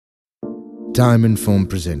Diamond Foam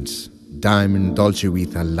presents Diamond Dolce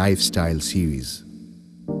Vita Lifestyle Series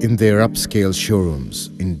in their upscale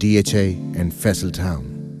showrooms in DHA and Faisal Town.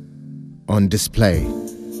 On display,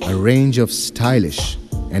 a range of stylish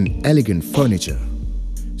and elegant furniture,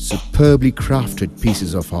 superbly crafted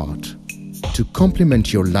pieces of art to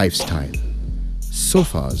complement your lifestyle.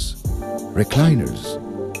 Sofas, recliners,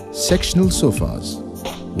 sectional sofas,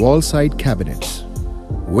 wall-side cabinets,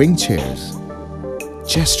 wing chairs,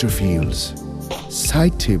 Chesterfields,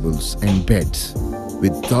 side tables and beds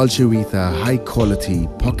with Dolce Vita high-quality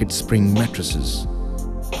pocket spring mattresses,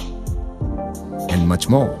 and much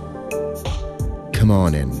more. Come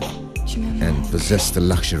on in and possess the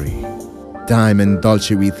luxury. Diamond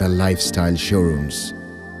Dolce Vita Lifestyle Showrooms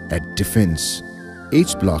at Defense,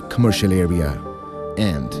 H Block Commercial Area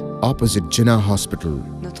and opposite Jinnah Hospital,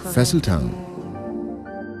 Faisal Town.